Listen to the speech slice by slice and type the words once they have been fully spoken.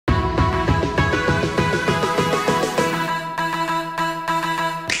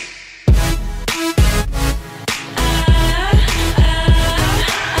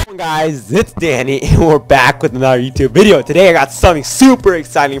guys, it's Danny and we're back with another YouTube video. Today I got something super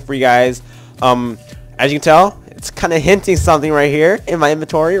exciting for you guys. As you can tell, it's kind of hinting something right here in my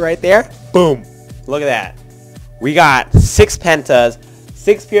inventory right there. Boom. Look at that. We got 6 pentas,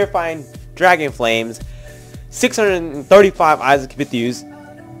 6 purifying dragon flames, 635 eyes of Kibithus,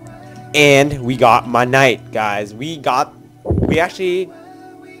 and we got my knight, guys. We actually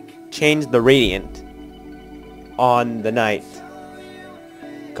changed the radiant on the knight.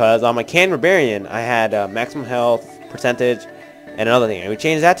 Because on my Can Barbarian, I had maximum health, percentage, and another thing. And we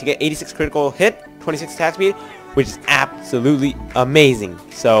changed that to get 86 critical hit, 26 attack speed, which is absolutely amazing.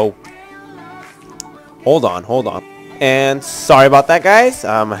 So, hold on. And sorry about that, guys.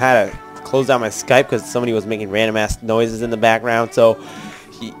 I had to close down my Skype because somebody was making random ass noises in the background. So,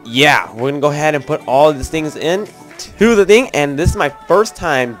 yeah, we're going to go ahead and put all of these things in to the thing. And this is my first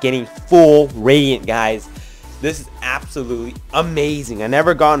time getting full Radiant, guys. This is absolutely amazing. I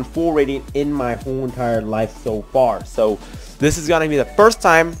never gotten full Radiant in my whole entire life so far. So this is gonna be the first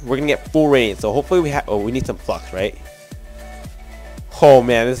time we're gonna get full Radiant. So hopefully we have. Oh, we need some flux, right? Oh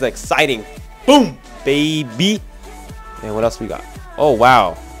man, this is exciting. Boom, baby. And what else we got? Oh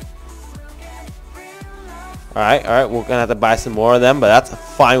wow. All right. We're gonna have to buy some more of them, but that's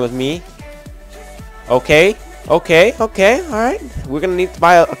fine with me. Okay. All right. We're gonna need to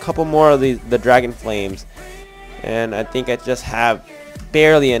buy a couple more of the dragon flames. And I think I just have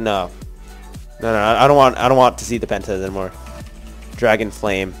barely enough. No, I don't want to see the pentas anymore. Dragon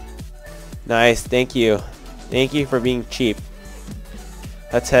flame. Nice, thank you. Thank you for being cheap.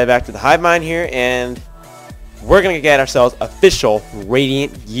 Let's head back to the hive mind here, and we're gonna get ourselves official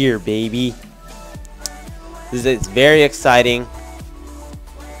Radiant gear, baby. This is very exciting.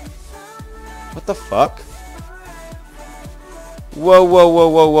 What the fuck?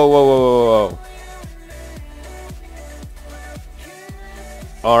 Whoa.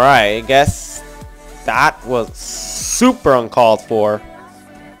 Alright, I guess that was super uncalled for.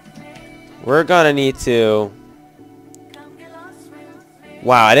 We're gonna need to...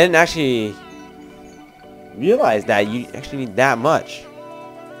 Wow, I didn't actually realize that you actually need that much.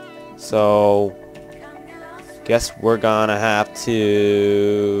 So, guess we're gonna have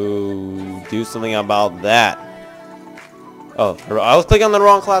to do something about that. Oh, I was clicking on the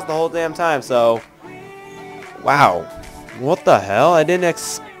wrong class the whole damn time, so... Wow. What the hell? I didn't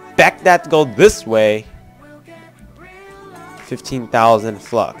expect that to go this way. 15,000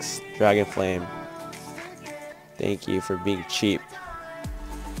 flux. Dragon flame. Thank you for being cheap.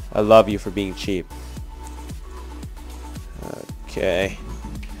 I love you for being cheap. Okay.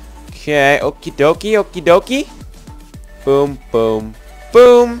 Okie dokie.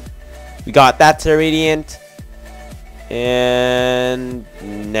 Boom. We got that to Radiant. And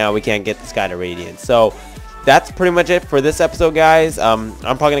now we can't get this guy to Radiant. So... that's pretty much it for this episode, guys. I'm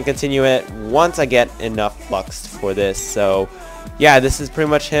probably gonna continue it once I get enough flux for this. So yeah, this is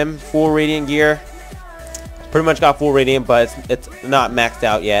pretty much him, full Radiant gear. Pretty much got full Radiant, but it's not maxed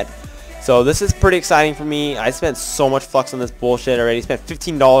out yet. So this is pretty exciting for me. I spent so much flux on this bullshit already. Spent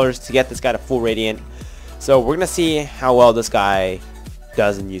 $15 to get this guy to full Radiant. So we're gonna see how well this guy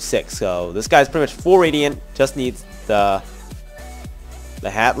does in U6. So this guy's pretty much full Radiant, just needs the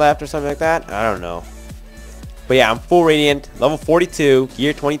hat left or something like that. I don't know. But yeah, I'm full Radiant, level 42,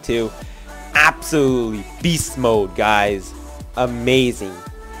 gear 22. Absolutely beast mode, guys. Amazing.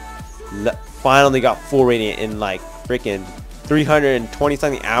 Finally got full Radiant in like freaking 320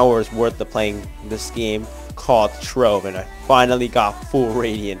 something hours worth of playing this game called Trove, and I finally got full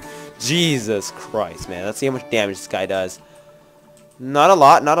Radiant. Jesus Christ, man. Let's see how much damage this guy does. Not a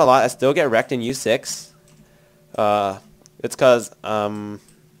lot. I still get wrecked in U6. It's because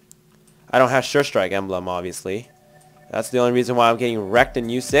I don't have Sure Strike emblem, obviously. That's the only reason why I'm getting wrecked in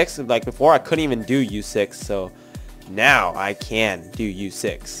U6. Like before, I couldn't even do U6, so now I can do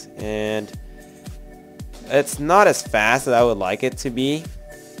U6. And it's not as fast as I would like it to be,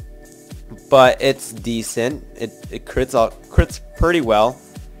 but it's decent. It crits pretty well.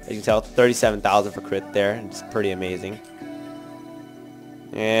 As you can tell, 37,000 for crit there. It's pretty amazing.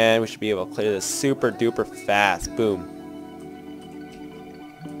 And we should be able to clear this super duper fast. Boom.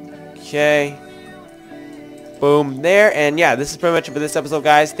 Okay, boom there. And yeah, this is pretty much it for this episode,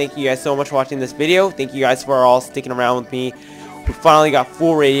 guys. Thank you guys so much for watching this video. Thank you guys for all sticking around with me. We finally got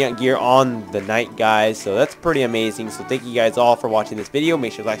full Radiant gear on the night, guys, so that's pretty amazing. So thank you guys all for watching this video.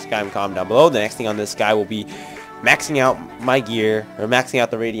 Make sure to like, subscribe, and comment down below. The next thing on this guy will be maxing out my gear, or maxing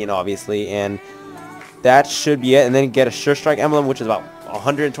out the Radiant, obviously, and that should be it. And then get a Sure Strike emblem, which is about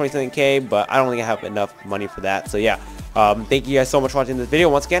 127k, but I don't think I have enough money for that. So yeah, thank you guys so much for watching this video.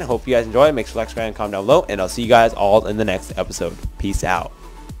 Once again, hope you guys enjoy it. Make sure to like, subscribe, and comment down below, and I'll see you guys all in the next episode. Peace out.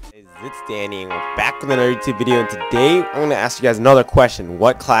 It's Danny and we're back with another YouTube video, and today I'm going to ask you guys another question.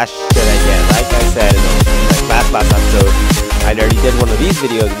 What class should I get? Like I said in the last episode, I already did one of these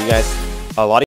videos and you guys, a lot of